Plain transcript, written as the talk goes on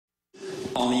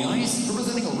On the ice,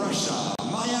 representing Russia,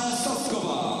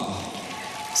 Sotskova.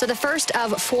 So the first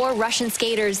of 4 Russian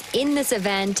skaters in this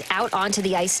event out onto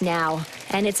the ice now.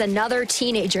 And it's another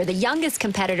teenager, the youngest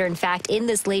competitor, in fact, in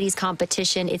this ladies'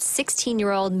 competition. It's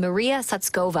 16-year-old Maria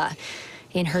Sotskova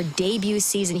in her debut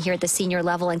season here at the senior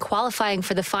level and qualifying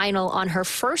for the final on her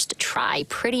first try.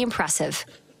 Pretty impressive.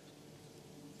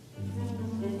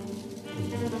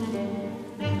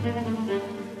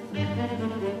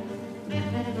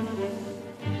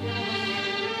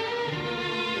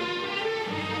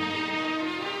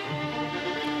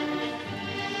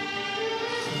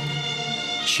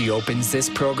 She opens this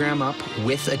program up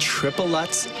with a triple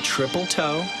Lutz, triple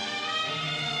toe.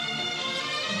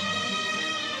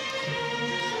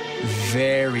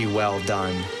 Very well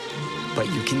done.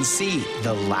 But you can see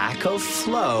the lack of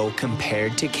flow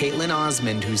compared to Caitlin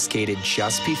Osmond, who skated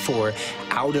just before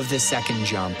out of the second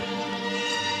jump.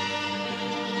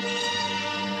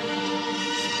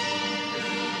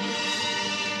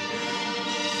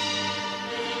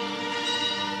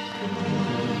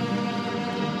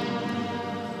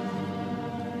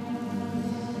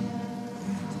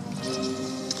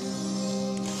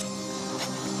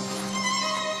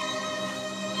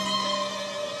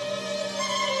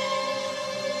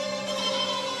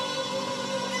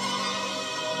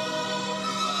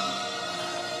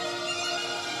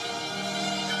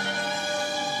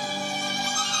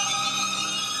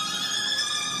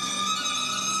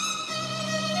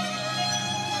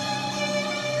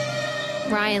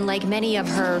 Ryan, like many of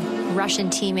her Russian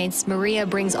teammates, Maria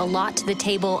brings a lot to the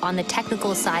table on the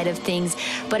technical side of things,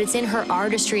 but it's in her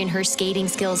artistry and her skating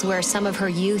skills where some of her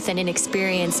youth and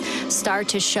inexperience start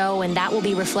to show, and that will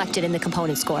be reflected in the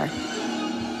component score.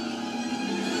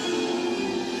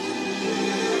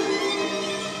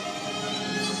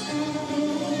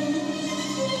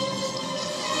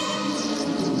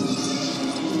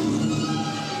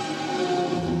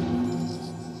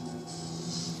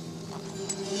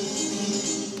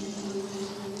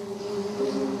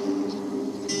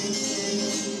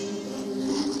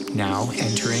 Now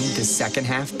entering the second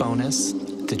half bonus,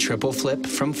 the triple flip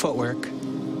from footwork.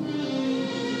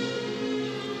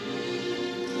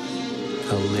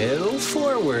 A little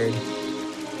forward,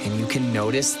 and you can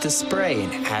notice the spray.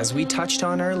 And as we touched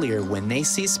on earlier, when they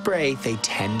see spray, they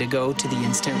tend to go to the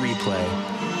instant replay.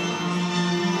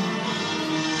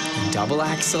 And double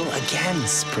axel, again,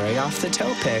 spray off the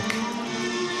toe pick.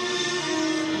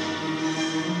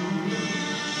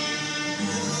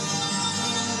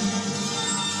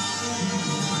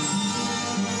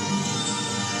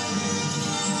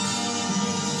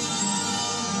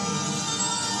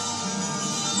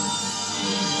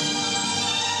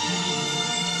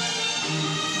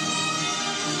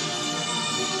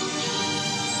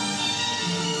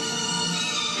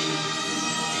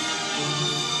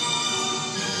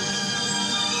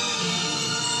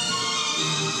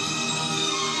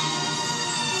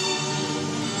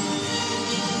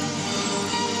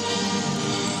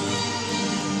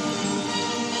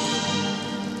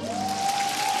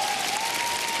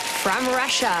 From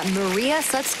Russia, Maria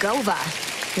Sotskova,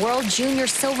 world junior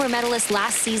silver medalist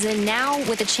last season, now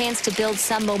with a chance to build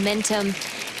some momentum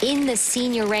in the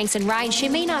senior ranks. And Ryan, she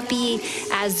may not be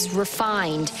as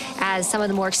refined as some of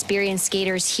the more experienced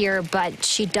skaters here, but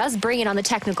she does bring it on the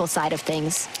technical side of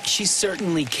things. She's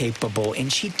certainly capable,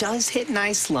 and she does hit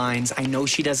nice lines. I know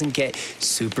she doesn't get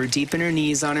super deep in her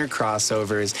knees on her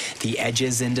crossovers. The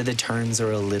edges into the turns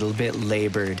are a little bit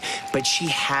labored, but she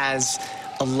has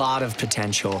a lot of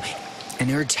potential, and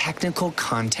her technical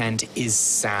content is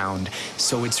sound.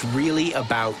 So it's really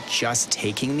about just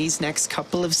taking these next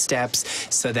couple of steps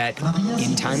so that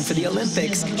in time for the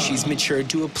Olympics, she's matured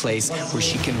to a place where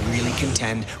she can really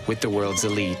contend with the world's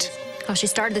elite. Well, she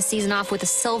started the season off with a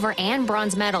silver and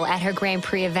bronze medal at her Grand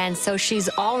Prix event, so she's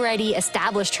already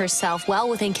established herself well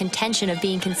within contention of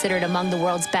being considered among the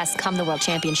world's best come the World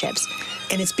Championships.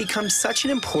 And it's become such an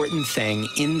important thing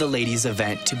in the ladies'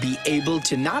 event to be able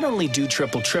to not only do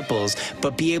triple triples,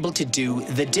 but be able to do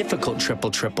the difficult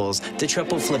triple triples, the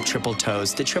triple flip triple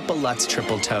toes, the triple Lutz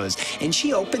triple toes. And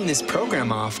she opened this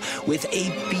program off with a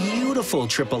beautiful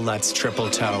triple Lutz triple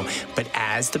toe. But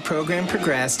as the program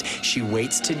progressed, she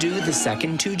waits to do the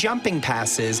second 2 jumping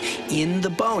passes in the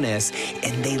bonus,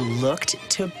 and they looked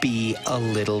to be a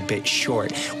little bit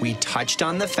short. We touched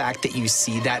on the fact that you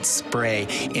see that spray,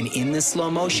 and in the slow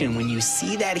motion, when you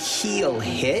see that heel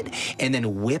hit and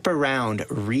then whip around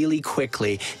really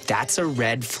quickly, that's a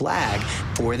red flag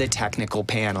for the technical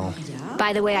panel.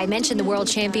 By the way, I mentioned the World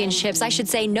Championships. I should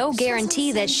say no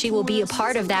guarantee that she will be a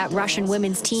part of that Russian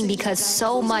women's team because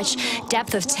so much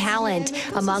depth of talent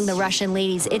among the Russian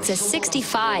ladies. It's a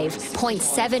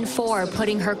 65.74,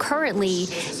 putting her currently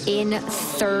in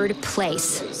third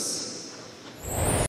place.